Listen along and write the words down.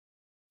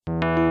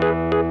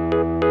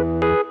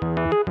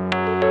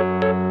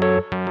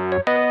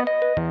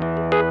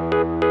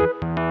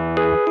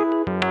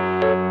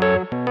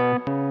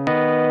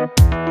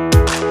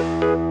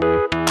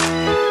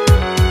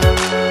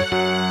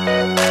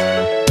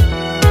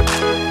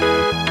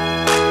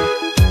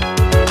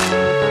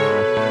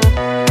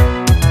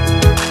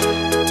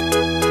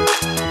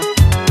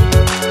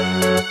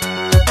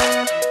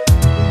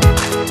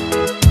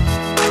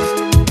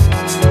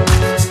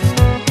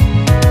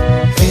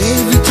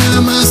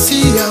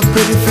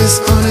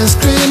face on the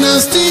screen, I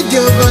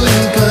studio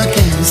Valenka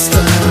can't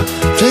stop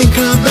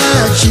thinking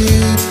about you.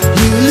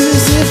 You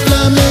lose it,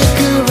 fly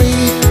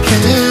Mercury,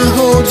 can't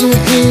hold you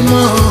in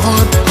my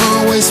heart,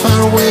 always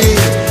far away.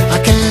 I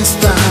can't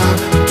stop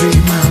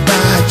dreaming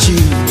about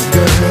you,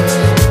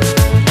 girl.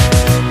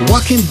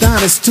 Walking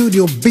down the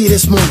studio B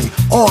this morning,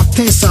 all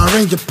things are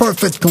arranged in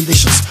perfect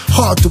conditions.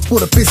 Hard to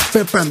put a piece of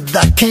paper in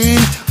that can.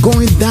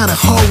 Going down the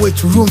hallway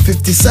to room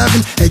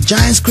 57, a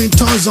giant screen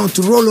turns on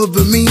to roll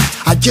over me.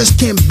 I just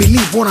can't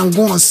believe what I'm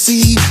gonna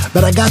see,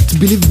 but I got to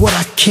believe what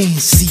I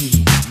can't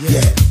see.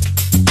 Yeah.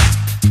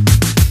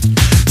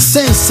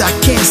 Since I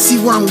can't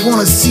see what I'm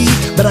gonna see,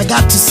 but I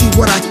got to see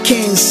what I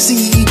can't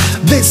see.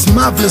 This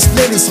marvelous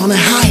lady's on the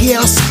high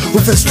heels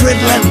with a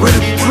straight line ready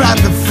to grab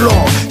the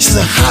floor. She's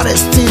the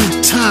hottest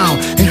in town,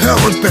 in her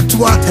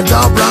repertoire and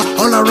aura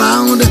all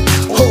around.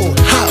 Oh,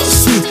 how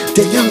sweet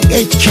the young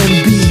age can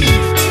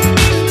be.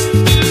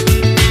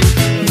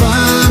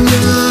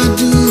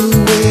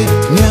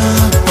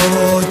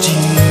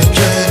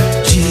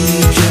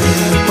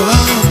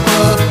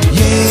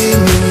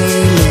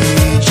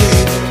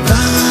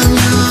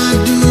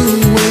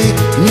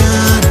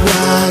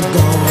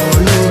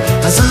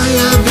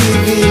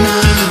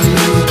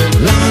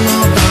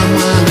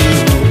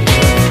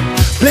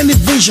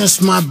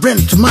 My brain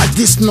to match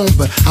this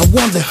number. I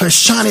wonder her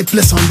shining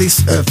place on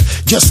this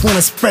earth. Just wanna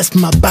express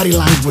my body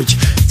language.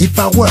 If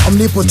I were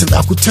omnipotent,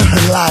 I could turn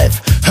her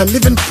life. Her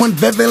living point,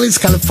 Beverly Hills,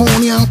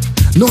 California.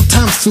 No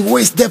time to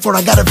waste, therefore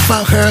I gotta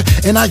find her.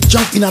 And I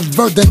jump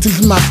inadvertently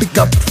into my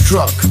pickup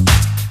truck.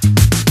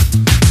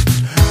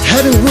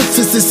 Heading Route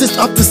 66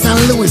 up to St.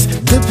 Louis,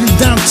 deeply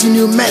down to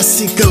New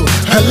Mexico.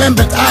 Her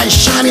lambent eyes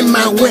shining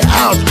my way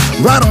out,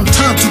 right on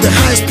time to the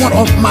highest point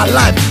of my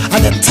life.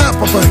 At the top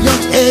of her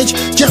young age,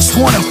 just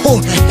wanna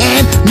hold her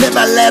hand,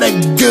 never let her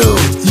go.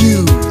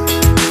 You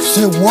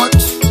say what?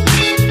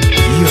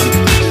 You.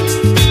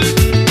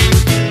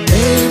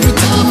 Every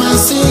time I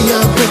see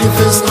your pretty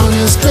face on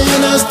your screen,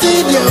 I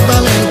still your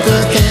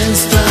Valenka